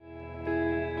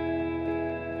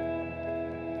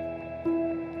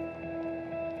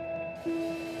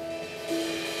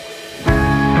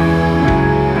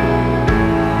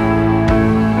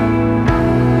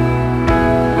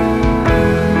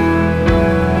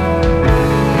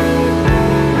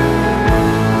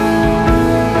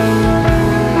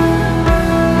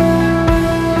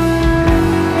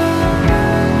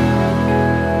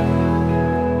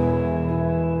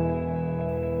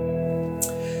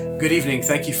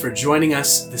Thank you for joining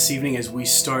us this evening as we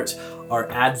start our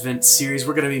Advent series.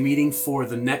 We're going to be meeting for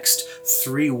the next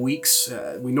 3 weeks.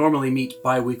 We normally meet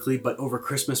bi-weekly, but over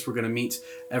Christmas we're going to meet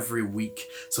every week.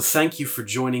 So thank you for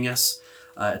joining us.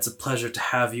 It's a pleasure to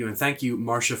have you, and thank you,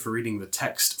 Marcia, for reading the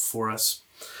text for us.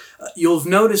 You'll have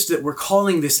noticed that we're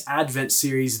calling this Advent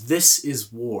series, This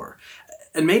is War.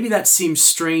 And maybe that seems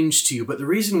strange to you, but the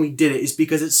reason we did it is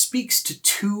because it speaks to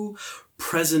two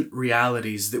present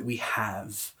realities that we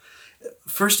have.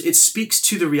 First, it speaks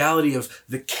to the reality of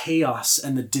the chaos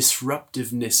and the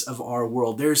disruptiveness of our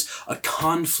world. There's a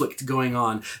conflict going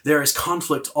on. There is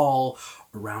conflict all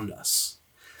around us.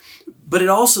 But it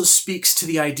also speaks to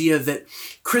the idea that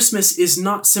Christmas is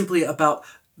not simply about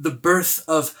the birth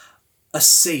of a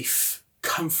safe,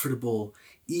 comfortable,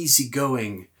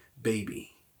 easygoing baby.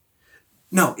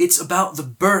 No, it's about the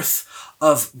birth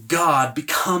of God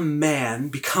become man,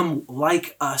 become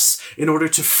like us in order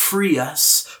to free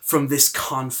us from this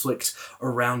conflict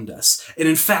around us. And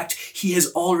in fact, he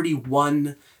has already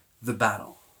won the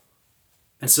battle.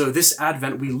 And so this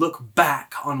Advent, we look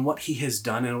back on what he has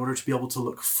done in order to be able to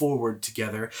look forward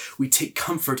together. We take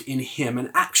comfort in him. And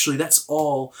actually, that's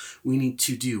all we need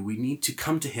to do. We need to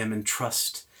come to him and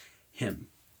trust him.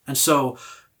 And so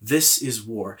this is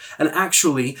war. And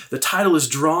actually, the title is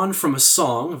drawn from a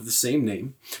song of the same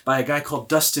name by a guy called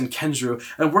Dustin Kensrue.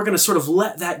 And we're going to sort of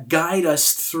let that guide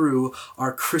us through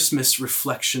our Christmas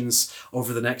reflections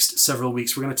over the next several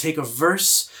weeks. We're going to take a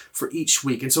verse for each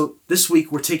week. And so this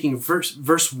week, we're taking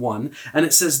verse 1, and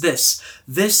it says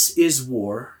this is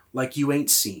war like you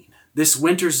ain't seen. This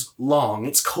winter's long,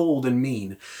 it's cold and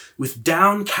mean. With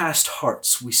downcast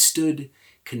hearts, we stood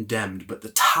condemned, but the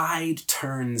tide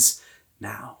turns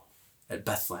now at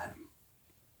Bethlehem.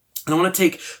 And I want to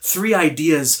take 3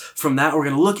 ideas from that. We're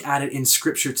going to look at it in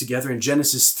Scripture together in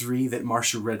Genesis 3 that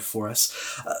Marcia read for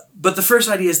us. But the first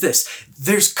idea is this.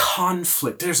 There's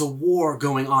conflict. There's a war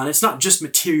going on. It's not just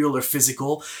material or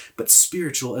physical, but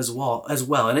spiritual as well.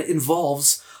 And it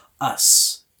involves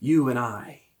us, you and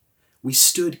I. We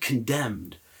stood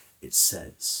condemned, it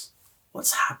says.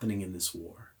 What's happening in this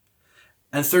war?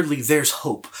 And thirdly, there's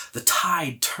hope. The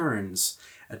tide turns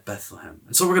at Bethlehem.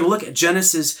 And so we're going to look at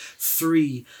Genesis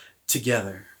 3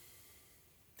 together.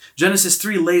 Genesis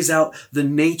 3 lays out the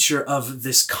nature of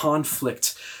this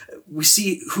conflict. We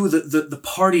see who the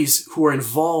parties who are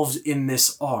involved in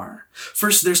this are.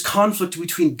 First, there's conflict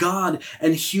between God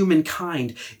and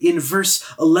humankind. In verse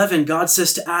 11, God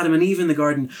says to Adam and Eve in the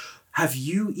garden, "Have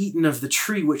you eaten of the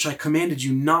tree which I commanded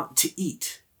you not to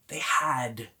eat?" They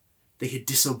had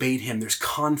disobeyed him. There's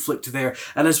conflict there.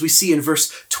 And as we see in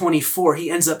verse 24,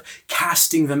 he ends up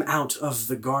casting them out of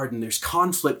the garden. There's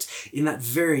conflict in that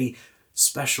very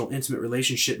special, intimate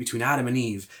relationship between Adam and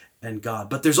Eve and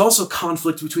God. But there's also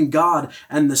conflict between God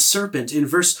and the serpent. In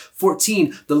verse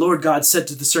 14, the Lord God said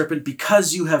to the serpent,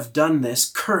 "Because you have done this,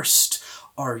 cursed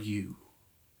are you."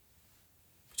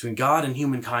 Between God and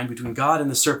humankind, between God and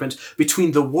the serpent,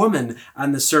 between the woman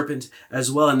and the serpent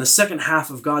as well. In the second half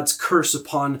of God's curse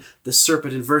upon the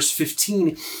serpent, in verse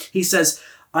 15, he says,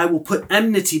 "I will put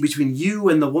enmity between you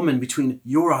and the woman, between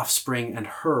your offspring and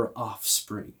her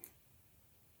offspring."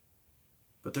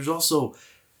 But there's also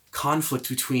conflict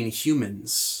between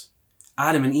humans.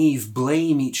 Adam and Eve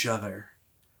blame each other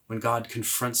when God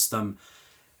confronts them.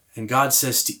 And God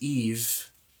says to Eve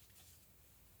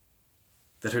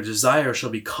that her desire shall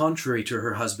be contrary to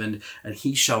her husband, and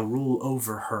he shall rule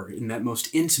over her. In that most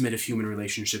intimate of human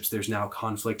relationships, there's now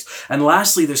conflict. And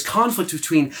lastly, there's conflict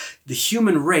between the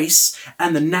human race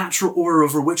and the natural order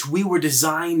over which we were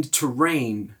designed to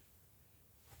reign.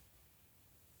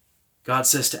 God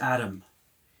says to Adam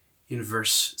in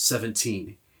verse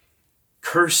 17,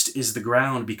 "Cursed is the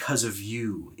ground because of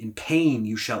you. In pain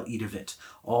you shall eat of it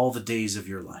all the days of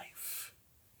your life."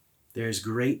 There's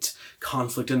great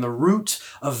conflict, and the root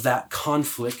of that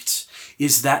conflict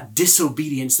is that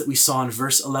disobedience that we saw in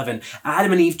verse 11.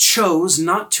 Adam and Eve chose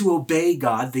not to obey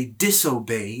God. They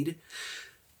disobeyed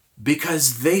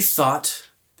because they thought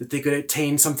that they could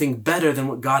attain something better than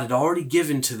what God had already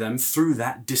given to them through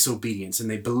that disobedience, and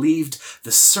they believed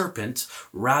the serpent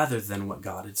rather than what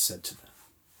God had said to them.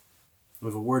 We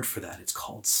have a word for that. It's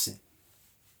called sin.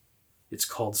 It's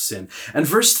called sin. And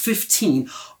verse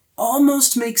 15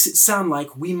 almost makes it sound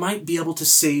like we might be able to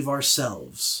save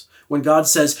ourselves. When God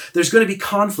says there's going to be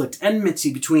conflict,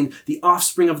 enmity between the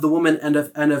offspring of the woman and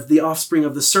of the offspring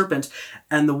of the serpent,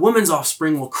 and the woman's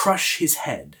offspring will crush his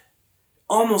head.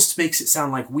 Almost makes it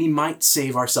sound like we might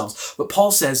save ourselves. But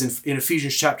Paul says in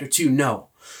Ephesians chapter 2, no,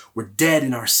 we're dead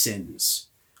in our sins.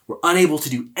 We're unable to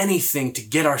do anything to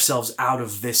get ourselves out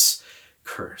of this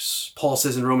curse. Paul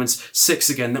says in Romans 6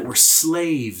 again that we're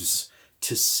slaves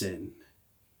to sin.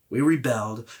 We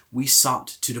rebelled. We sought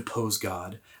to depose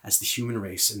God as the human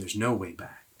race, and there's no way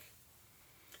back.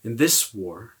 In this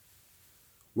war,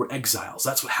 we're exiles.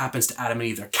 That's what happens to Adam and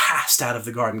Eve. They're cast out of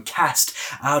the garden, cast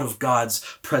out of God's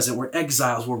presence. We're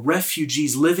exiles. We're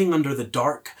refugees living under the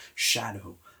dark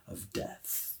shadow of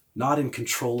death, not in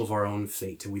control of our own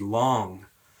fate. And we long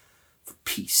for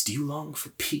peace. Do you long for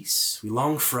peace? We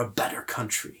long for a better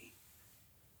country.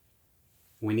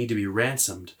 We need to be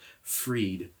ransomed,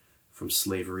 freed from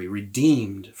slavery,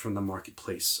 redeemed from the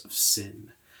marketplace of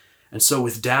sin. And so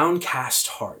with downcast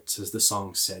hearts, as the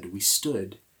song said, we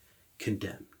stood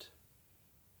condemned.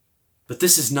 But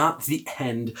this is not the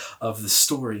end of the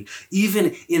story.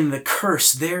 Even in the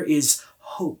curse, there is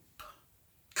hope.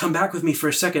 Come back with me for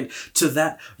a second to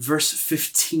that verse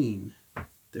 15.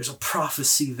 There's a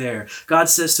prophecy there. God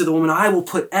says to the woman, I will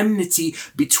put enmity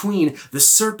between the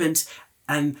serpent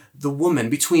and the woman,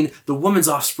 between the woman's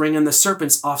offspring and the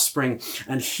serpent's offspring.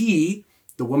 And he,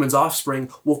 the woman's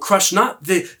offspring, will crush not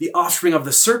the offspring of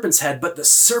the serpent's head, but the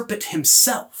serpent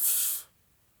himself.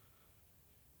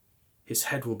 His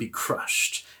head will be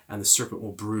crushed, and the serpent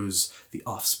will bruise the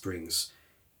offspring's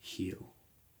heel.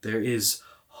 There is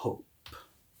hope.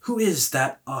 Who is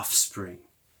that offspring?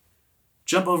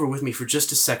 Jump over with me for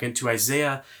just a second to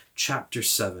Isaiah chapter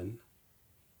 7.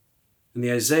 And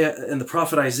the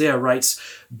prophet Isaiah writes,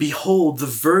 Behold, the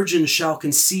virgin shall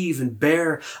conceive and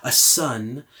bear a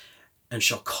son, and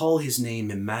shall call his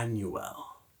name Emmanuel.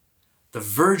 The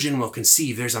virgin will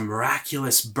conceive. There's a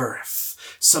miraculous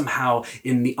birth somehow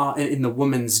in the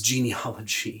woman's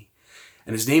genealogy.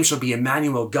 And his name shall be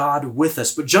Emmanuel, God with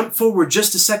us. But jump forward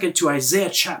just a second to Isaiah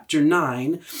chapter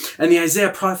 9. And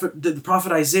the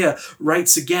prophet Isaiah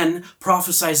writes again,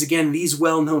 prophesies again these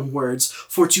well-known words.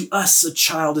 For to us a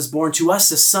child is born, to us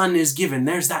a son is given.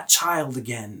 There's that child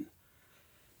again.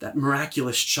 That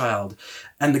miraculous child.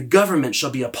 And the government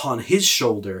shall be upon his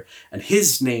shoulder, and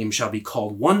his name shall be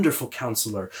called Wonderful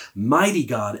Counselor, Mighty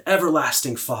God,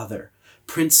 Everlasting Father,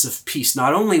 Prince of Peace.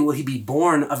 Not only will he be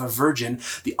born of a virgin,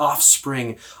 the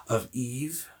offspring of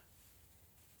Eve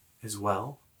as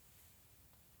well,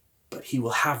 but he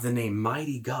will have the name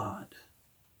Mighty God,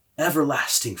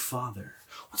 Everlasting Father.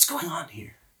 What's going on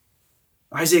here?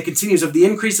 Isaiah continues, of the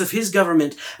increase of his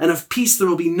government and of peace there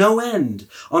will be no end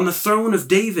on the throne of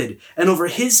David and over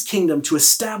his kingdom, to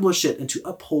establish it and to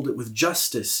uphold it with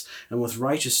justice and with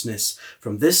righteousness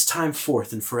from this time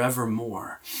forth and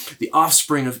forevermore. The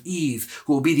offspring of Eve,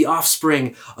 who will be the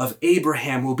offspring of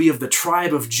Abraham, who will be of the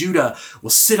tribe of Judah,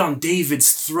 will sit on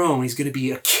David's throne. He's going to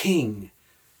be a king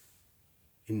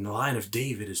in the line of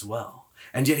David as well.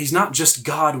 And yet he's not just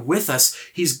God with us.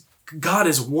 God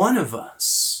is one of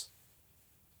us.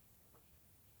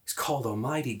 He's called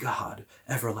Almighty God,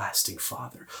 Everlasting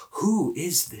Father. Who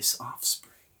is this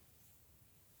offspring?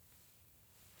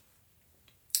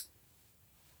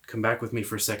 Come back with me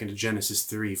for a second to Genesis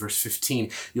 3, verse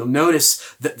 15. You'll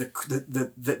notice that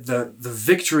the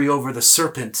victory over the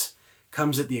serpent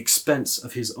comes at the expense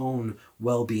of his own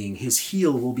well-being. His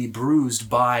heel will be bruised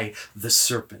by the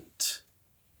serpent.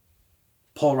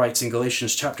 Paul writes in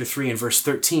Galatians chapter 3 and verse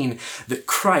 13 that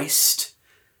Christ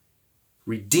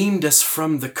redeemed us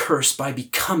from the curse by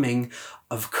becoming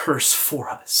a curse for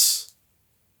us.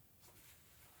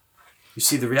 You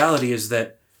see, the reality is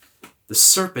that the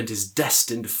serpent is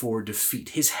destined for defeat.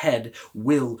 His head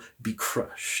will be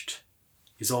crushed.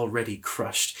 Is already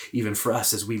crushed, even for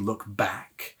us as we look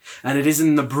back. And it is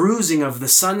in the bruising of the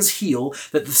son's heel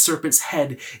that the serpent's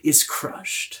head is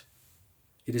crushed.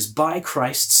 It is by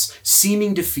Christ's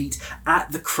seeming defeat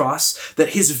at the cross that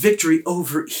his victory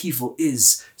over evil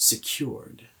is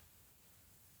secured.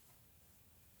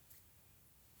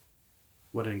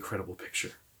 What an incredible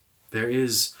picture. There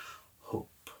is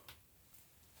hope.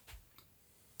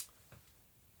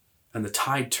 And the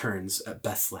tide turns at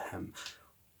Bethlehem.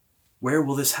 Where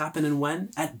will this happen and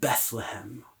when? At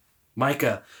Bethlehem.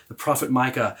 Micah, the prophet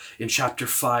Micah, in chapter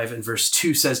 5 and verse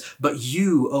 2 says, But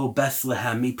you, O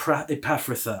Bethlehem,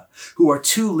 Ephrathah, who are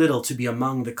too little to be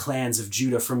among the clans of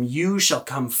Judah, from you shall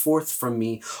come forth from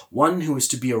me one who is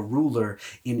to be a ruler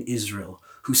in Israel,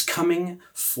 whose coming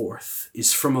forth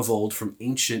is from of old, from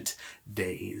ancient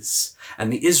days.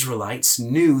 And the Israelites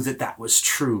knew that that was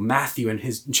true. Matthew, in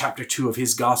chapter 2 of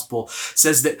his gospel,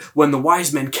 says that when the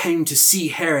wise men came to see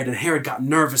Herod, and Herod got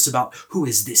nervous about who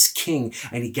is this king,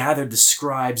 and he gathered the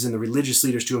scribes and the religious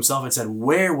leaders to himself and said,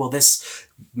 Where will this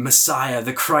Messiah,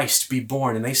 the Christ, be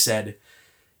born? And they said,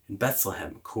 In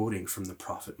Bethlehem, quoting from the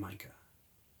prophet Micah.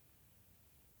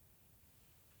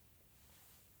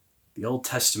 The Old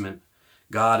Testament,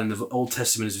 God in the Old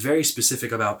Testament is very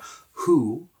specific about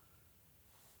who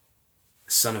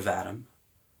the son of Adam,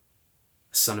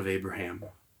 a son of Abraham,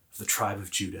 of the tribe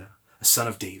of Judah, a son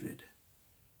of David,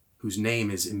 whose name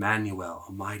is Emmanuel,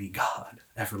 a mighty God,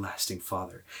 everlasting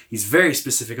Father. He's very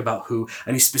specific about who,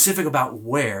 and he's specific about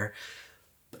where,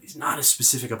 but he's not as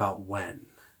specific about when.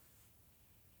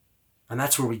 And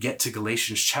that's where we get to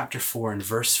Galatians chapter 4 and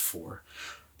verse 4.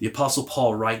 The Apostle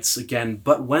Paul writes again,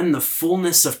 "But when the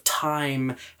fullness of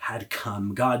time had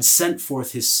come, God sent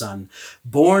forth his Son,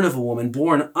 born of a woman,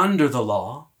 born under the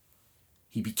law.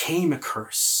 He became a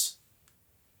curse,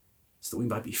 so that we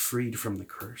might be freed from the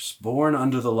curse, born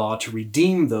under the law to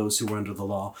redeem those who were under the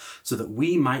law, so that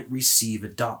we might receive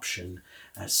adoption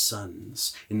as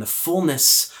sons." In the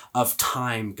fullness of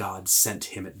time, God sent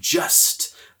him at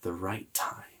just the right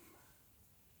time.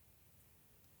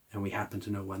 And we happen to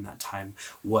know when that time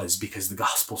was because the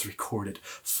Gospels record it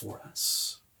for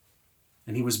us.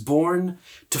 And he was born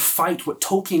to fight what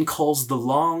Tolkien calls the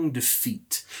long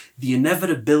defeat, the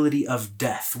inevitability of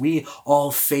death. We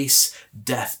all face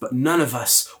death, but none of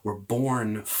us were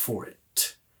born for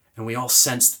it. And we all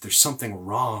sense that there's something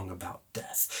wrong about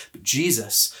death. But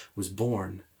Jesus was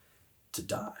born to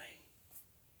die.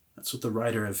 That's what the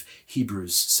writer of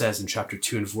Hebrews says in chapter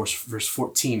 2 and verse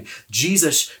 14.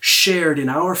 Jesus shared in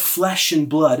our flesh and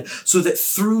blood so that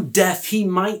through death he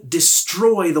might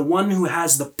destroy the one who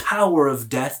has the power of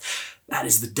death, that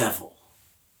is the devil.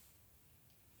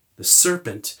 The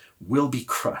serpent will be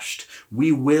crushed.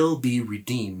 We will be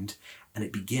redeemed, and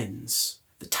it begins.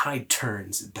 The tide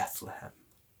turns at Bethlehem.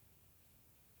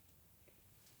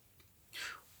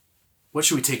 What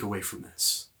should we take away from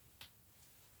this?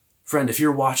 Friend, if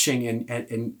you're watching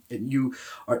and you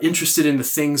are interested in the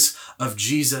things of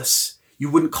Jesus, you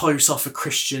wouldn't call yourself a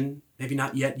Christian, maybe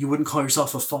not yet. You wouldn't call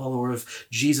yourself a follower of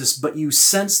Jesus, but you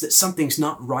sense that something's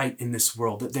not right in this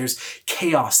world, that there's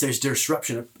chaos, there's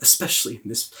disruption, especially in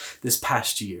this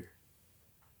past year.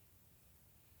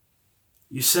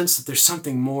 You sense that there's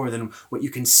something more than what you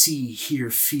can see, hear,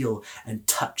 feel, and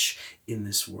touch in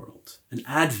this world. And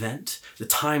Advent, the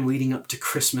time leading up to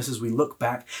Christmas as we look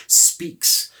back,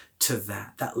 speaks to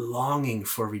that longing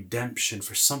for redemption,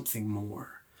 for something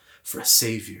more, for a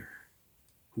Savior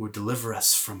who would deliver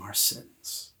us from our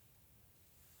sins.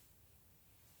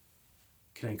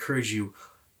 Can I encourage you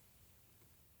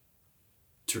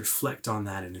to reflect on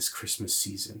that in this Christmas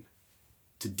season,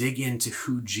 to dig into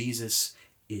who Jesus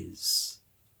is?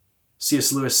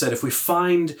 C.S. Lewis said, if we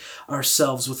find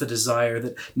ourselves with a desire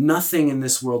that nothing in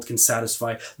this world can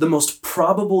satisfy, the most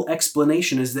probable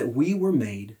explanation is that we were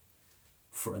made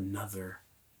for another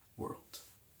world.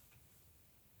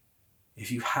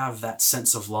 If you have that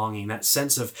sense of longing, that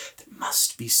sense of there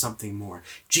must be something more,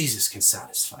 Jesus can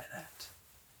satisfy that.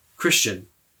 Christian,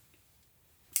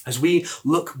 as we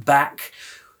look back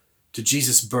to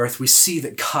Jesus' birth, we see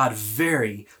that God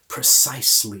very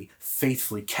precisely,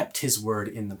 faithfully kept his word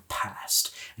in the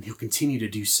past, and he'll continue to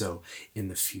do so in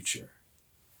the future.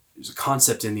 There's a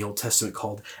concept in the Old Testament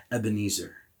called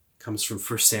Ebenezer. It comes from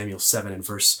 1 Samuel 7 and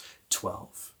verse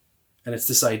 12. And it's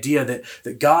this idea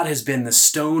that God has been the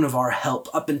stone of our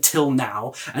help up until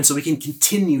now, and so we can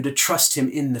continue to trust him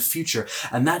in the future.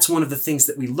 And that's one of the things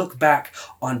that we look back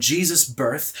on Jesus'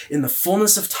 birth. In the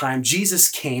fullness of time, Jesus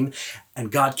came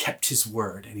and God kept his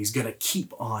word, and he's going to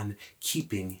keep on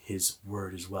keeping his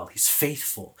word as well. He's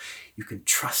faithful. You can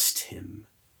trust him.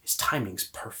 His timing's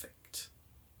perfect.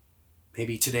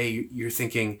 Maybe today you're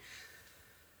thinking,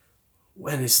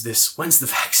 when's the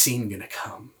vaccine going to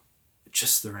come?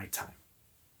 Just the right time.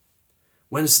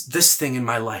 When's this thing in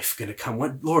my life going to come?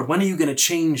 Lord, when are you going to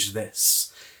change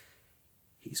this?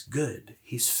 He's good.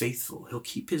 He's faithful. He'll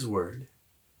keep his word.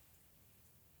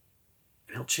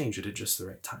 And he'll change it at just the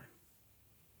right time.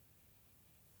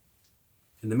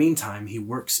 In the meantime, he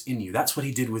works in you. That's what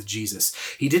he did with Jesus.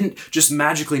 He didn't just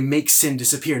magically make sin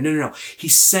disappear. No. He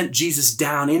sent Jesus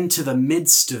down into the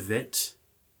midst of it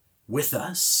with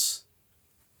us,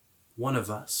 one of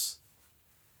us.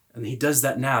 And he does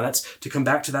that now. That's to come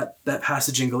back to that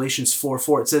passage in Galatians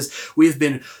 4:4. It says, we have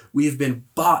been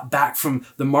bought back from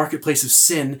the marketplace of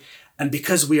sin, and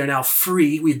because we are now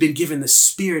free, we've been given the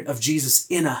Spirit of Jesus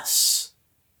in us.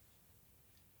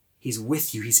 He's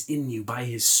with you. He's in you by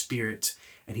his Spirit,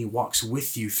 and he walks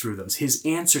with you through those. His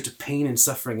answer to pain and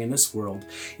suffering in this world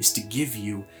is to give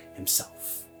you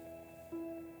himself.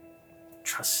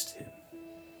 Trust him.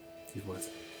 He's worth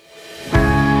it.